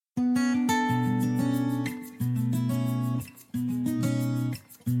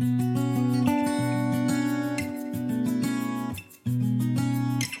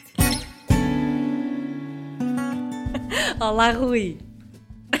Olá, Rui.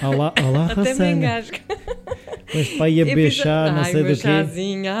 Olá, Até me Rossana. engasgo. Mas para ir a beijar, não sei meu do quê.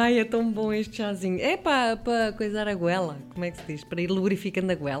 chazinho. Ai, é tão bom este chazinho. É para coisar a goela. Como é que se diz? Para ir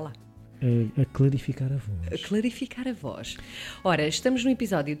lubrificando a goela. A clarificar a A voz. clarificar a voz. Ora, estamos no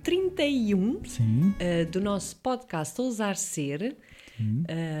episódio 31 Sim. do nosso podcast Ousar Ser.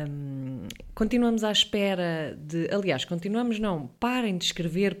 Continuamos à espera de... Aliás, continuamos não. Parem de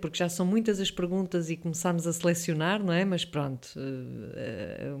escrever, porque já são muitas as perguntas e começámos a selecionar, não é? Mas pronto,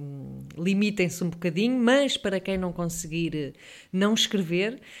 limitem-se um bocadinho. Mas para quem não conseguir não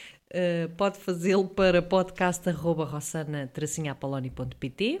escrever, pode fazê-lo para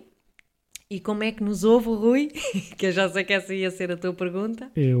podcast@rossana-apoloni.pt. E como é que nos ouve, Rui? Que eu já sei que essa ia ser a tua pergunta.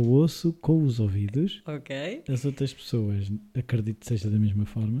 Eu ouço com os ouvidos. Ok. As outras pessoas, acredito que seja da mesma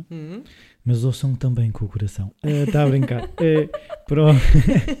forma, mas ouçam também com o coração. Está a brincar. Para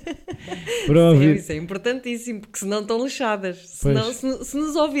ouvir. Isso é importantíssimo, porque senão estão lixadas. Pois. Senão, se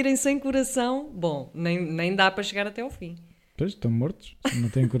nos ouvirem sem coração, bom, nem dá para chegar até ao fim. Pois, estão mortos, não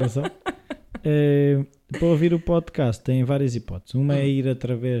têm coração. Para ouvir o podcast tem várias hipóteses. Uma é ir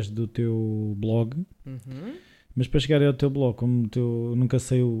através do teu blog, mas para chegar ao teu blog, como nunca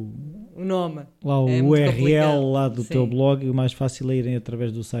sei O nome. lá o É muito URL complicado. lá do Sim. teu blog, o mais fácil é irem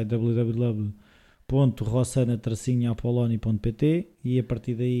através do site www.rossana-apoloni.pt e a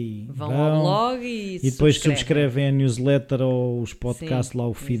partir daí Vão ao blog e depois subscrevem. subscrevem a newsletter ou os podcasts, Sim, lá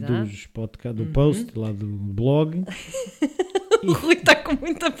o feed exato. dos do post lá do blog. O Rui está com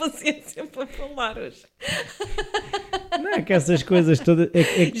muita paciência para falar hoje. Não é que essas coisas todas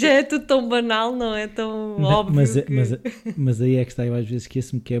Já é tudo tão banal, não é tão Não, óbvio mas aí é que está, eu às vezes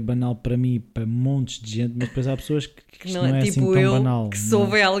esqueço-me que é banal para mim e para montes de gente, mas depois há pessoas que isto não é assim tipo tão eu, banal. que se não é?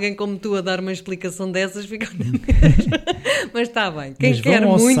 houver alguém como tu a dar uma explicação dessas, fica Mas está bem, quem Mas quer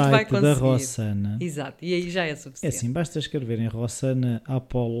vão ao muito site vai conseguir. da Rossana. Exato, e aí já é É suficiente. assim, basta escreverem Rossana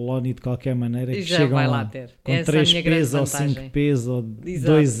Apoloni de qualquer maneira E que já chegam vai lá. lá ter. Com Essa é a 3 minha grande P's ou vantagem. 5 P's ou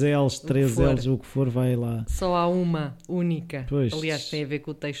Exato. 2 L's, O que 3 for. L's, o que for, vai lá. Só há uma única. Pois. Aliás, tem a ver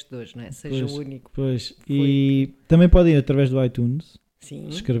com o texto de hoje, não é? Seja Pois, o único. Pois. E também podem ir através do iTunes, Sim.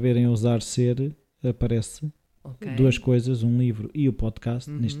 se escreverem Ousar Ser, aparece Ok. duas coisas, um livro e o podcast.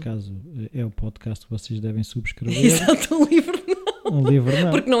 Neste caso é o podcast que vocês devem subscrever. Exato, o livro não. O livro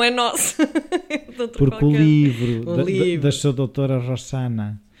não, Porque não é nosso. É de outro porque o qualquer. livro, O da livro. sua doutora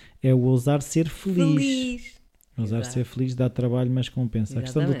Rossana é o Ousar Ser Feliz. Feliz. Ousar Exato. Ser Feliz dá trabalho, mas compensa. A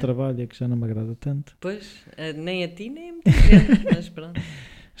questão do Exatamente. trabalho é que já não me agrada tanto. Pois, nem a ti, nem a muita gente, mas pronto.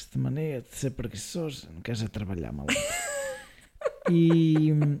 Esta maneira de ser preguiçoso, não queres é trabalhar mal.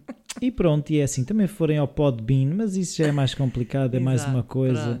 E pronto, e é assim, também forem ao Podbean, mas isso já é mais complicado, é mais Exato, uma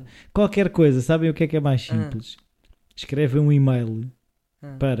coisa. pronto. Qualquer coisa, sabem o que é mais simples? Escrevem um e-mail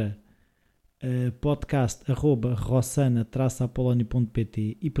para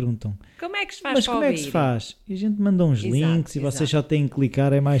podcast@rossana-apoloni.pt e perguntam, Como é que se faz mas para como é que ouvir? se faz? E a gente manda uns Exato, links e vocês exato. só têm que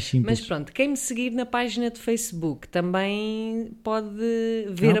clicar, é mais simples. Mas pronto, quem me seguir na página de Facebook também pode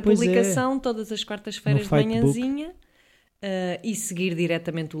ver a pois é. publicação todas as quartas-feiras No de Facebook. manhãzinha e seguir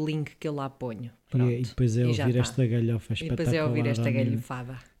diretamente o link que eu lá ponho. Pronto. E depois é E já ouvir está. esta galhofa E espetacular. depois é ouvir esta amigo.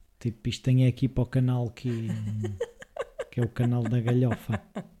 galhofada. Tipo, isto tem aqui para o canal que é o canal da galhofa.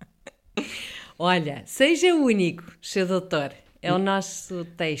 Olha, seja único, Sr. Doutor. É o nosso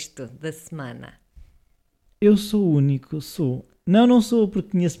texto da semana. Eu sou o único, sou. Não sou, porque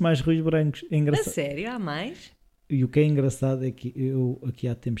conheço mais ruis brancos. É A engraçado. sério, há mais? E o que é engraçado é que eu aqui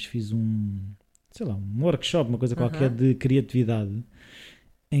há tempos fiz um workshop, uma coisa qualquer de criatividade,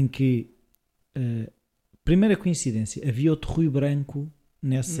 em que, primeira coincidência, havia outro Rui branco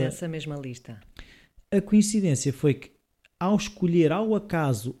Nessa mesma lista. A coincidência foi que, ao escolher ao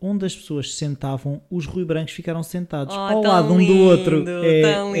acaso onde as pessoas se sentavam, os Rui brancos ficaram sentados ao tão lado um do lindo, outro.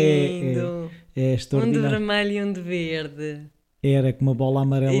 tão lindo. É Um de extraordinário. vermelho e um de verde. Era com uma bola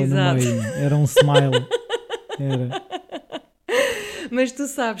amarela Exato. no meio. Era um smile. Era. Mas tu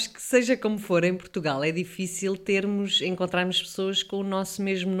sabes que, seja como for, em Portugal é difícil encontrarmos pessoas com o nosso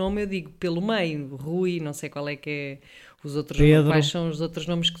mesmo nome, eu digo, pelo meio. Rui, não sei qual é que é os outros Pedro. quais são os outros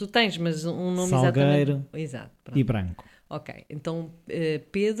nomes que tu tens, mas um nome Salgueiro. exatamente. Exato. Pronto. E branco. Ok, então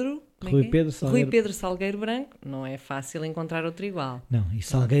Pedro. como Rui é que é? Pedro Salgueiro. Rui Pedro Salgueiro Branco. Não é fácil encontrar outro igual. Não, e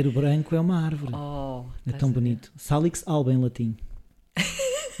Salgueiro branco é uma árvore. Oh, É estás tão a ver? bonito. Salix alba em latim.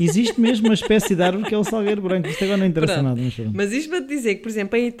 Existe mesmo uma espécie de árvore que é o salgueiro branco. Isto agora não interessa Pronto. nada. Mas pronto. Mas isto para te dizer que, por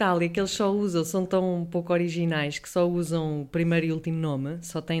exemplo, em Itália, que eles só usam, são tão pouco originais, que só usam o primeiro e último nome,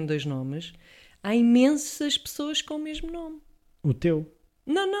 só têm 2 nomes, há imensas pessoas com o mesmo nome. O teu.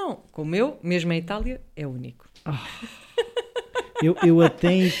 Não, com o meu, mesmo em Itália, é único. Eu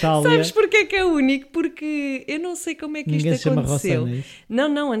até em Itália... Sabes porquê é que é único? Porque eu não sei como é que Ninguém se isto chama aconteceu. Rossana, é isso?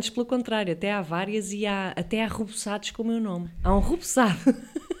 Não, antes pelo contrário, até há várias e até há rubuçados com o meu nome. Há um rubuçado.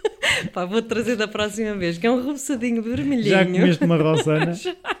 Pá, vou-te trazer da próxima vez, que é um rubuçadinho vermelhinho. Já comeste uma Rossana?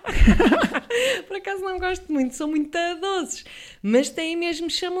 Por acaso não gosto muito, são muito doces. Mas têm mesmo,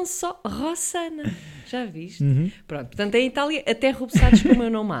 chamam-se só Rossana. Já viste? Pronto, portanto em Itália até rubuçados com o meu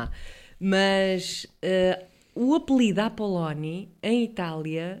nome há. Mas o apelido Apolloni em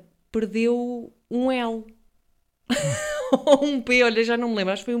Itália perdeu um L. Ou um P, olha, já não me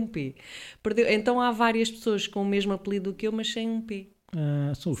lembro, acho que foi um P. Perdeu. Então há várias pessoas com o mesmo apelido que eu, mas sem um P.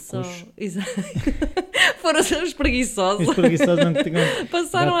 São os coxos. Exato. Foram os preguiçosos. Os preguiçosos não tinham...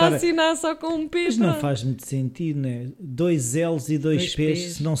 Passaram a assinar só com um P. Mas não faz muito sentido, não é? 2 L's e 2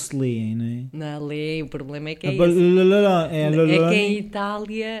 P's se não se leem, não é? Não leem, o problema é que é esse. É que em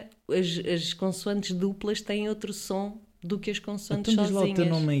Itália as consoantes duplas têm outro som do que as consoantes então diz sozinhas. lá o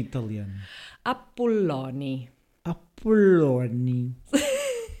teu nome em italiano. Apolloni. Apolloni.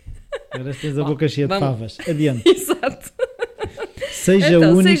 Agora tens a boca cheia de favas. Adiante. Exato. Seja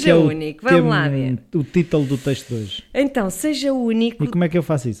então, único, seja é único. Vamos lá ver. O título do texto de hoje. Então, seja único. E como é que eu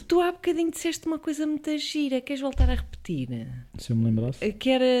faço isso? Tu há bocadinho disseste uma coisa muito gira. Queres voltar a repetir? Se eu me lembrasse. Que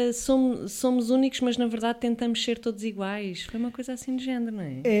era somos únicos, mas na verdade tentamos ser todos iguais. Foi uma coisa assim de género, não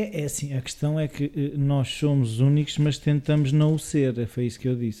é? É assim, a questão é que nós somos únicos, mas tentamos não o ser. Foi isso que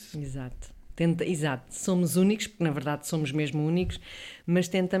eu disse. Exato. Exato, somos únicos, porque na verdade somos mesmo únicos, mas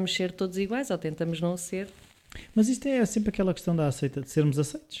tentamos ser todos iguais ou tentamos não ser. Mas isto é sempre aquela questão de sermos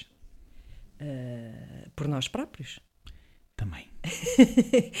aceitos. Por nós próprios. Também.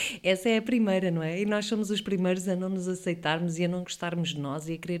 Essa é a primeira, não é? E nós somos os primeiros a não nos aceitarmos e a não gostarmos de nós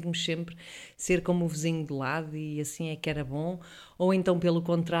e a querermos sempre ser como o vizinho de lado e assim é que era bom. Ou então, pelo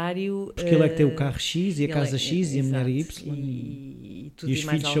contrário... Porque ele é que tem o carro X e a casa X e a mulher Y. E os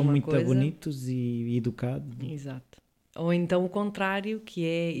filhos são muito bonitos e educados. Exato. Ou então o contrário, que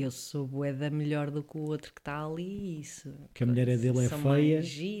é eu sou bué melhor do que o outro que está ali, isso, que a mulher dele é são feia, mais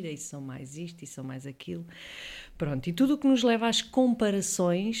gira, e são mais isto, e são mais aquilo. Pronto, e tudo o que nos leva às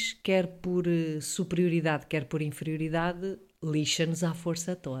comparações, quer por superioridade, quer por inferioridade, lixa-nos à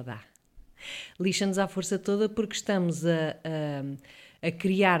força toda. Lixa-nos à força toda porque estamos a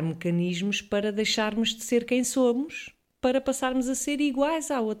criar mecanismos para deixarmos de ser quem somos, para passarmos a ser iguais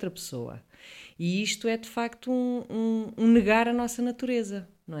à outra pessoa. E isto é de facto um negar a nossa natureza,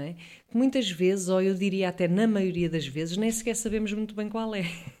 não é? Que muitas vezes, ou eu diria até na maioria das vezes, nem sequer sabemos muito bem qual é.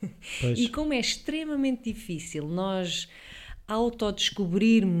 Pois. E como é extremamente difícil nós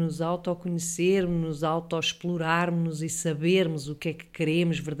autodescobrirmos-nos, autoconhecermos-nos, autoexplorarmos-nos e sabermos o que é que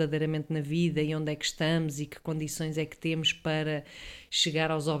queremos verdadeiramente na vida e onde é que estamos e que condições é que temos para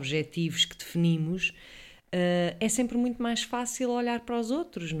chegar aos objetivos que definimos, é sempre muito mais fácil olhar para os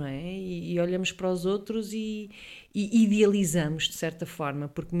outros, não é? E olhamos para os outros e idealizamos, de certa forma,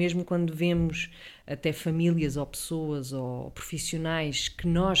 porque mesmo quando vemos até famílias ou pessoas ou profissionais que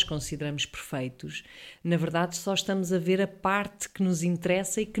nós consideramos perfeitos, na verdade só estamos a ver a parte que nos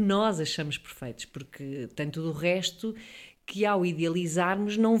interessa e que nós achamos perfeitos, porque tem tudo o resto que ao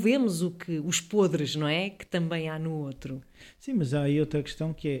idealizarmos não vemos os podres, não é? Que também há no outro. Sim, mas há aí outra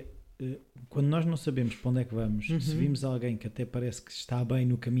questão que é, quando nós não sabemos para onde é que vamos, se vimos alguém que até parece que está bem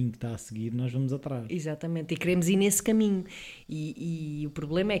no caminho que está a seguir, nós vamos atrás. Exatamente, e queremos ir nesse caminho. E o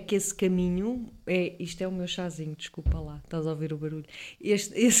problema é que esse caminho, isto é o meu chazinho, desculpa lá, estás a ouvir o barulho.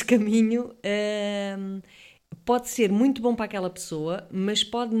 Esse caminho pode ser muito bom para aquela pessoa, mas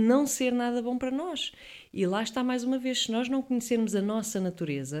pode não ser nada bom para nós. E lá está mais uma vez, se nós não conhecermos a nossa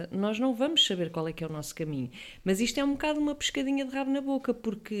natureza, nós não vamos saber qual é que é o nosso caminho. Mas isto é um bocado uma pescadinha de rabo na boca,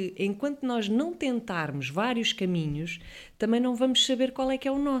 porque enquanto nós não tentarmos vários caminhos, também não vamos saber qual é que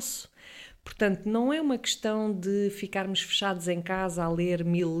é o nosso. Portanto, não é uma questão de ficarmos fechados em casa a ler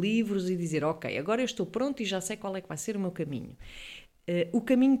 1000 livros e dizer, ok, agora eu estou pronto e já sei qual é que vai ser o meu caminho. O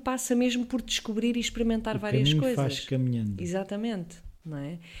caminho passa mesmo por descobrir e experimentar várias coisas. O caminho faz caminhando. Exatamente, não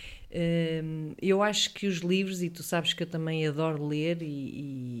é? Eu acho que os livros, e tu sabes que eu também adoro ler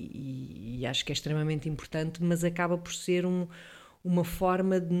e acho que é extremamente importante, mas acaba por ser uma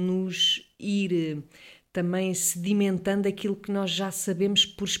forma de nos ir também sedimentando aquilo que nós já sabemos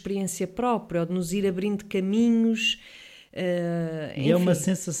por experiência própria, ou de nos ir abrindo caminhos. E é uma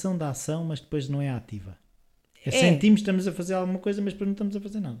sensação de ação, mas depois não é ativa. Sentimos que estamos a fazer alguma coisa, mas depois não estamos a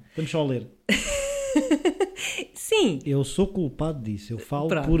fazer nada. Estamos só a ler. Sim. Eu sou culpado disso, eu falo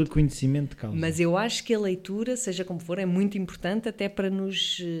Pronto. por conhecimento de causa. Mas eu acho que a leitura, seja como for, é muito importante até para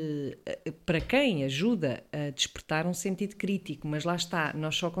quem ajuda a despertar um sentido crítico. Mas lá está,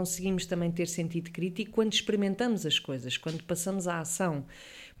 nós só conseguimos também ter sentido crítico quando experimentamos as coisas, quando passamos à ação.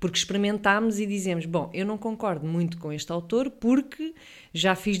 Porque experimentamos e dizemos, bom, eu não concordo muito com este autor porque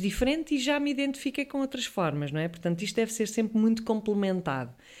já fiz diferente e já me identifiquei com outras formas, não é? Portanto, isto deve ser sempre muito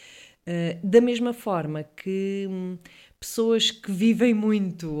complementado. Da mesma forma que pessoas que vivem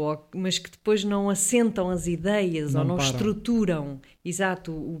muito, mas que depois não assentam as ideias ou não estruturam,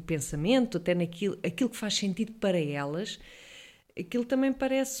 exato, o pensamento, até aquilo que faz sentido para elas, aquilo também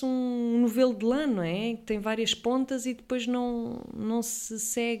parece um novelo de lã, não é? Que tem várias pontas e depois não se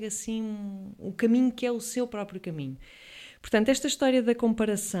segue assim o caminho que é o seu próprio caminho. Portanto, esta história da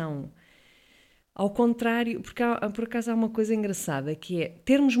comparação, ao contrário, porque por acaso há uma coisa engraçada, que é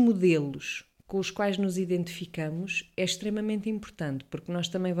termos modelos com os quais nos identificamos é extremamente importante, porque nós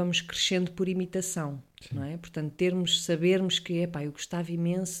também vamos crescendo por imitação, não é? Portanto, sabermos que, eu gostava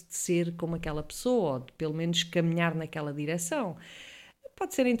imenso de ser como aquela pessoa, ou de pelo menos caminhar naquela direção.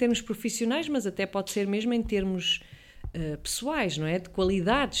 Pode ser em termos profissionais, mas até pode ser mesmo em termos pessoais, não é? De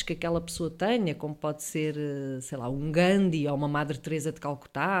qualidades que aquela pessoa tenha, como pode ser, sei lá, um Gandhi ou uma Madre Teresa de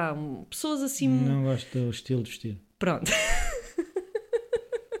Calcutá, pessoas assim... Não gosto do estilo de vestir. Pronto.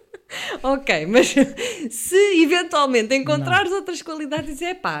 Ok, mas se eventualmente encontrares outras qualidades,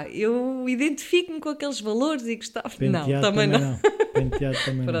 eu identifico-me com aqueles valores e gostava... Penteado não, também não. Penteado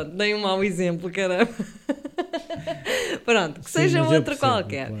também Pronto, não. dei um mau exemplo, caramba. Pronto, que Sim, seja mas eu outra percebo,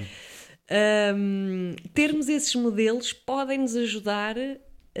 qualquer. Claro. Termos esses modelos podem-nos ajudar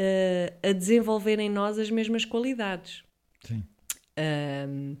a desenvolver em nós as mesmas qualidades. Sim.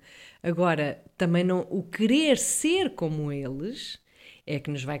 Agora, também não, o querer ser como eles é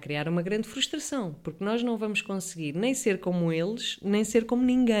que nos vai criar uma grande frustração, porque nós não vamos conseguir nem ser como eles, nem ser como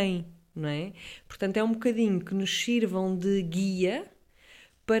ninguém, não é? Portanto, é um bocadinho que nos sirvam de guia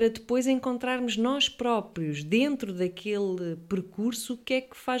para depois encontrarmos nós próprios dentro daquele percurso o que é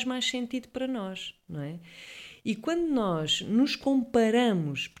que faz mais sentido para nós, não é? E quando nós nos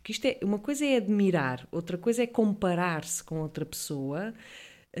comparamos, porque isto uma coisa é admirar, outra coisa é comparar-se com outra pessoa,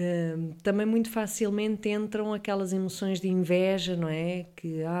 também muito facilmente entram aquelas emoções de inveja, não é?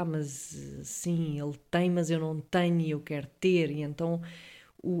 Que, mas sim, ele tem, mas eu não tenho e eu quero ter, e então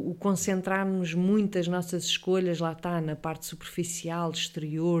o concentrarmos muito as nossas escolhas, lá está, na parte superficial,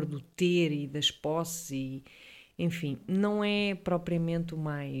 exterior, do ter e das posses, e, enfim, não é propriamente o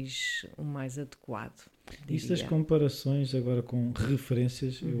mais adequado. Isto das comparações agora com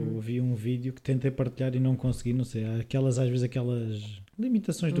referências, eu vi um vídeo que tentei partilhar e não consegui, não sei, às vezes aquelas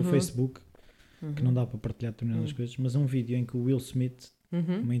limitações do Facebook, que não dá para partilhar determinadas coisas, mas um vídeo em que o Will Smith,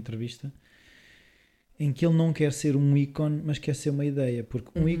 uma entrevista, em que ele não quer ser um ícone, mas quer ser uma ideia,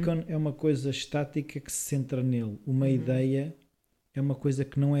 porque um ícone é uma coisa estática que se centra nele, uma ideia é uma coisa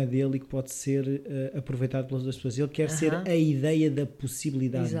que não é dele e que pode ser aproveitada pelas outras pessoas. Ele quer ser a ideia da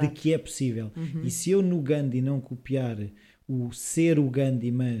possibilidade, exato, de que é possível. E se eu no Gandhi não copiar o ser o Gandhi,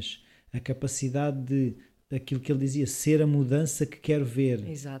 mas a capacidade de, aquilo que ele dizia, ser a mudança que quero ver.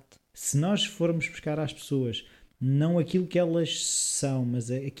 Exato. Se nós formos buscar às pessoas não aquilo que elas são, mas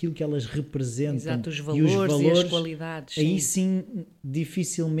aquilo que elas representam. Exato, os valores e as qualidades. Aí sim,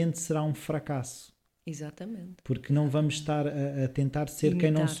 dificilmente será um fracasso. Exatamente. Porque não vamos estar a tentar ser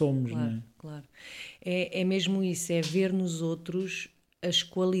quem não somos. Claro, não é? Claro. É mesmo isso, é ver nos outros as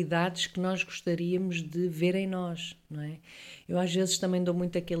qualidades que nós gostaríamos de ver em nós, não é? Eu às vezes também dou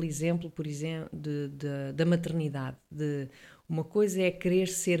muito aquele exemplo, por exemplo, da maternidade. Uma coisa é querer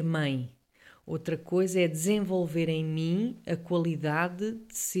ser mãe, outra coisa é desenvolver em mim a qualidade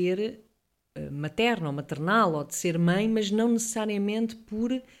de ser materna ou maternal, ou de ser mãe, mas não necessariamente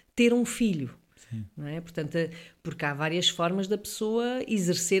por ter um filho. Não é? Portanto, porque há várias formas da pessoa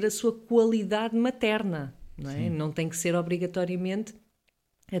exercer a sua qualidade materna, não é? Não tem que ser obrigatoriamente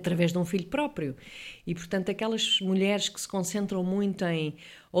através de um filho próprio. E, portanto, aquelas mulheres que se concentram muito em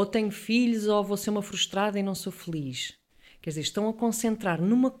ou tenho filhos ou vou ser uma frustrada e não sou feliz. Quer dizer, estão a concentrar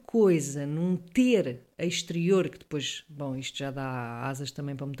numa coisa, num ter exterior, que depois, bom, isto já dá asas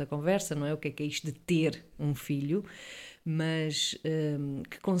também para muita conversa, não é? O que é isto de ter um filho? Mas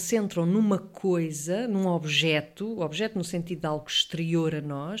que concentram numa coisa, num objeto no sentido de algo exterior a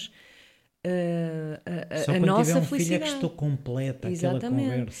nós, Só a quando nossa tiver um felicidade. Filho é que estou completa, exatamente,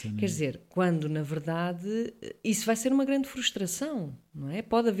 aquela conversa. Não é? Quer dizer, quando na verdade isso vai ser uma grande frustração, não é?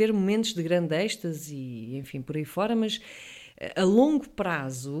 Pode haver momentos de grande êxtase e enfim, por aí fora, mas a longo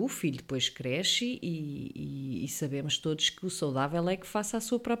prazo o filho depois cresce e sabemos todos que o saudável é que faça a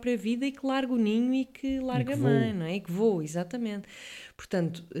sua própria vida e que larga o ninho e que larga a mãe, não é? E que voa, exatamente.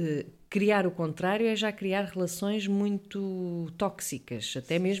 Portanto, criar o contrário é já criar relações muito tóxicas,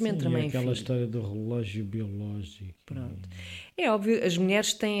 até mesmo entre mãe e filho. Aquela história do relógio biológico. Pronto. É óbvio, as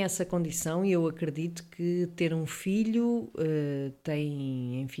mulheres têm essa condição e eu acredito que ter um filho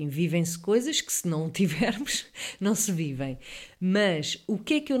tem, enfim, vivem-se coisas que se não tivermos, não se vivem. Mas o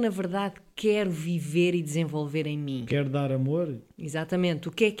que é que eu, na verdade, quero viver e desenvolver em mim? Quero dar amor? Exatamente.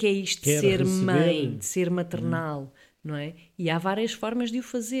 O que é isto de ser mãe, de ser maternal? Não é? E há várias formas de o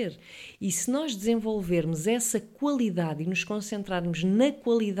fazer. E se nós desenvolvermos essa qualidade e nos concentrarmos na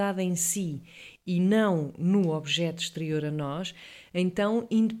qualidade em si e não no objeto exterior a nós, então,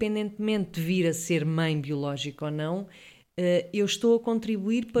 independentemente de vir a ser mãe biológica ou não, eu estou a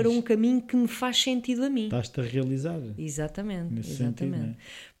contribuir para um caminho que me faz sentido a mim. Estás-te a realizar. Exatamente. Nesse sentido, não é?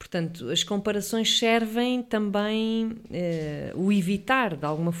 Portanto, as comparações servem também, o evitar, de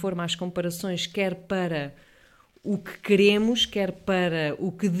alguma forma, as comparações, quer para o que queremos, quer para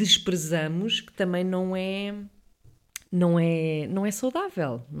o que desprezamos, que também não é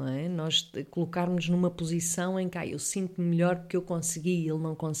saudável, não é? Nós colocarmos numa posição em que eu sinto-me melhor porque eu consegui e ele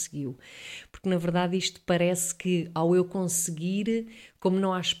não conseguiu. Porque, na verdade, isto parece que, ao eu conseguir, como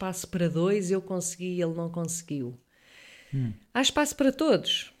não há espaço para dois, eu consegui e ele não conseguiu. Há espaço para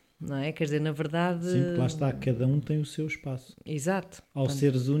todos, não é? Quer dizer, na verdade... Sim, lá está, cada um tem o seu espaço. Exato. Ao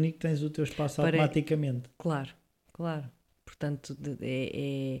seres único, tens o teu espaço automaticamente. Claro. Portanto,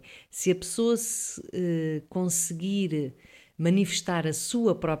 se a pessoa conseguir manifestar a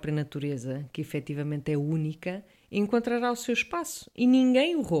sua própria natureza, que efetivamente é única, encontrará o seu espaço. E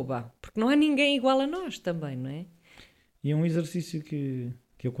ninguém o rouba, porque não há ninguém igual a nós também, não é? E um exercício que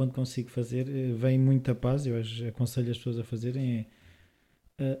eu, quando consigo fazer, vem muita paz, eu aconselho as pessoas a fazerem,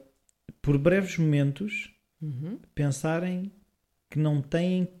 por breves momentos, pensarem que não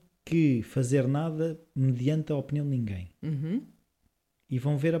têm que fazer nada mediante a opinião de ninguém. E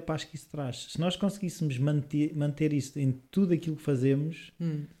vão ver a paz que isso traz. Se nós conseguíssemos manter isso em tudo aquilo que fazemos...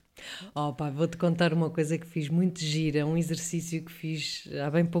 Vou-te contar uma coisa que fiz muito gira, um exercício que fiz há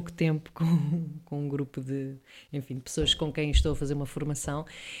bem pouco tempo com um grupo de pessoas com quem estou a fazer uma formação.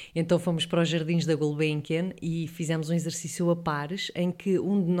 Então fomos para os Jardins da Gulbenkian e fizemos um exercício a pares em que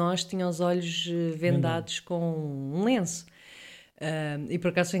um de nós tinha os olhos vendados com um lenço. E por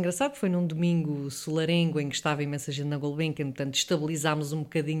acaso foi engraçado, foi num domingo solarengo em que estava imensa gente na Gulbenkian, portanto estabilizámos um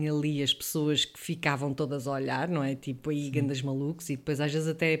bocadinho ali as pessoas que ficavam todas a olhar, não é? Tipo aí grandes malucos, e depois às vezes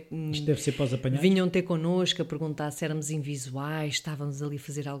até isto deve ser para os apanhados. Vinham ter connosco a perguntar se éramos invisuais, estávamos ali a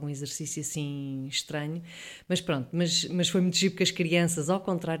fazer algum exercício assim estranho, mas pronto, mas foi muito giro porque as crianças, ao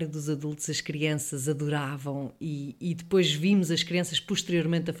contrário dos adultos, as crianças adoravam e depois vimos as crianças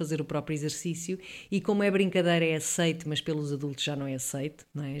posteriormente a fazer o próprio exercício e como é brincadeira é aceito, mas pelos adultos já não é aceito,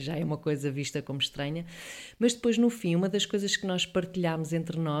 não é? Já é uma coisa vista como estranha, mas depois no fim uma das coisas que nós partilhámos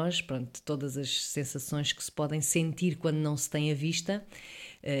entre nós, pronto, todas as sensações que se podem sentir quando não se tem a vista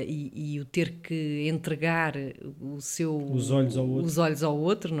e o ter que entregar os olhos ao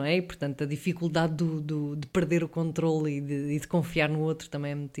outro, não é? E, portanto a dificuldade de perder o controle e de confiar no outro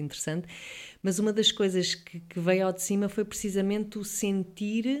também é muito interessante, mas uma das coisas que veio ao de cima foi precisamente o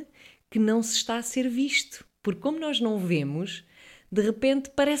sentir que não se está a ser visto, porque como nós não vemos, de repente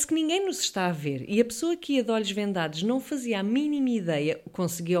parece que ninguém nos está a ver e a pessoa que ia de olhos vendados não fazia a mínima ideia,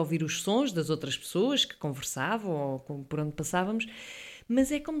 conseguia ouvir os sons das outras pessoas que conversavam ou por onde passávamos, mas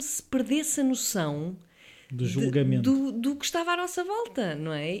é como se perdesse a noção do julgamento do que estava à nossa volta,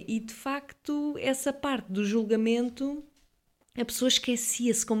 não é? E de facto essa parte do julgamento a pessoa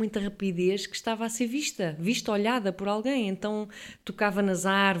esquecia-se com muita rapidez que estava a ser vista, olhada por alguém. Então tocava nas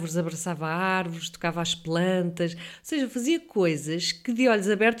árvores, abraçava árvores, tocava as plantas, ou seja, fazia coisas que de olhos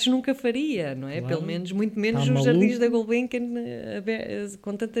abertos nunca faria, não é? Claro. Pelo menos, muito menos nos Jardins da Gulbenkian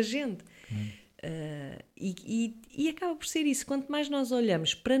com tanta gente. E acaba por ser isso. Quanto mais nós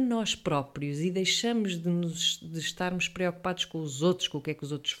olhamos para nós próprios e deixamos de estarmos preocupados com os outros, com o que é que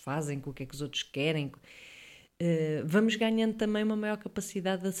os outros fazem, com o que é que os outros querem, vamos ganhando também uma maior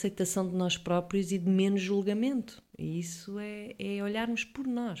capacidade de aceitação de nós próprios e de menos julgamento. E isso é olharmos por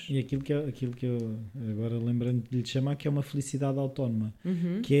nós. E aquilo que eu agora lembrando de lhe chamar, que é uma felicidade autónoma,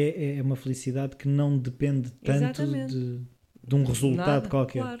 que é uma felicidade que não depende tanto de um resultado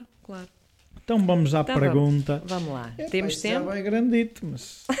qualquer. Claro. Então vamos à pergunta. Vamos lá. Temos tempo? Já vai grandito,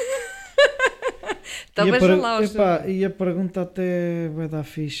 mas... Então veja lá e a pergunta até vai dar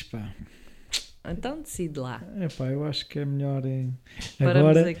fixe, pá. Então decide lá. Eu acho que é melhor... Paramos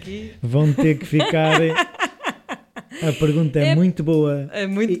Agora aqui. vão ter que ficar... A pergunta é muito boa. É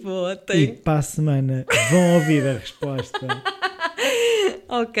muito boa, E tem. para a semana vão ouvir a resposta.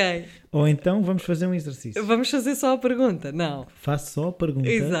 Ok. Ou então vamos fazer um exercício. Vamos fazer só a pergunta? Não. Faço só a pergunta.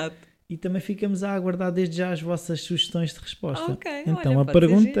 Exato. E também ficamos a aguardar desde já as vossas sugestões de resposta. Ok, Então olha, a pode ser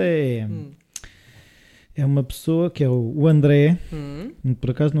pergunta giro. é uma pessoa que é o André,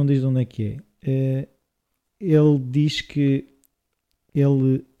 por acaso não diz de onde é que é. Ele diz que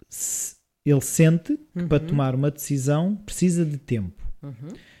ele sente que para tomar uma decisão precisa de tempo.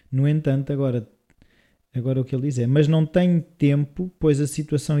 No entanto, agora o que ele diz é: mas não tenho tempo, pois a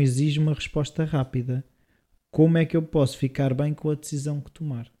situação exige uma resposta rápida. Como é que eu posso ficar bem com a decisão que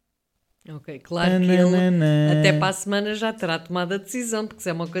tomar? Ok, claro que ele até para a semana já terá tomado a decisão, porque se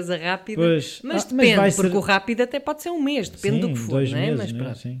é uma coisa rápida, Pois, mas depende, vai porque ser... o rápido até pode ser um mês, depende do que for, 2 não é? meses, Mas né?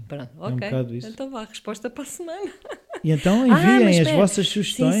 pronto, Sim. pronto, É um ok, bocado isso. então vá, a resposta para a semana. E então enviem as espera. vossas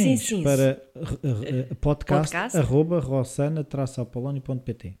sugestões Sim. para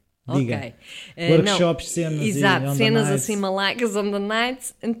podcast@rossana-apolonio.pt. Diga. Ok. Workshops, cenas exato, e on the cenas nights. assim malaicas on the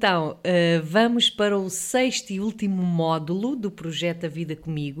nights. Então, vamos para o 6º e último módulo do projeto A Vida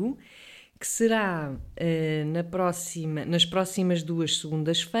Comigo, que será nas próximas 2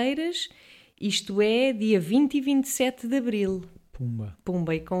 segundas-feiras, isto é, dia 20 e 27 de Abril.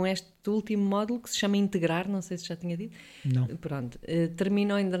 Pumba, e com este último módulo que se chama Integrar, não sei se já tinha dito. Não. Pronto,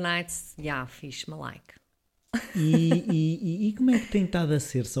 terminou in the nights, fixe, malaica. E como é que tem estado a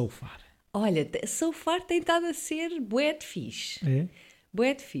ser so far? Olha, so far tem estado a ser bué de fixe. É?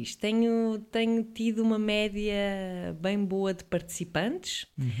 Bué de fixe. Tenho tido uma média bem boa de participantes,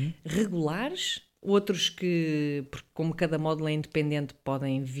 regulares, outros que, porque como cada módulo é independente,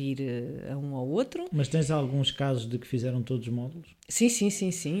 podem vir a um ao outro. Mas tens alguns casos de que fizeram todos os módulos? Sim.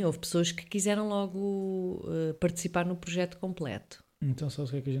 Houve pessoas que quiseram logo participar no projeto completo. Então sabes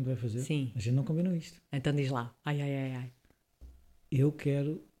o que é que a gente vai fazer? Sim. A gente não combinou isto. Então diz lá. Ai. Eu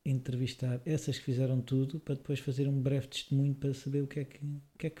quero entrevistar essas que fizeram tudo para depois fazer um breve testemunho para saber o que é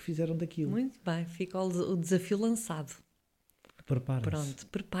que fizeram daquilo. Muito bem, fica o desafio lançado. Preparem-se. Pronto,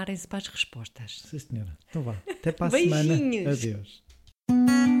 preparem-se para as respostas. Sim, senhora. Então vá. Até para a Beijinhos. semana. Adeus.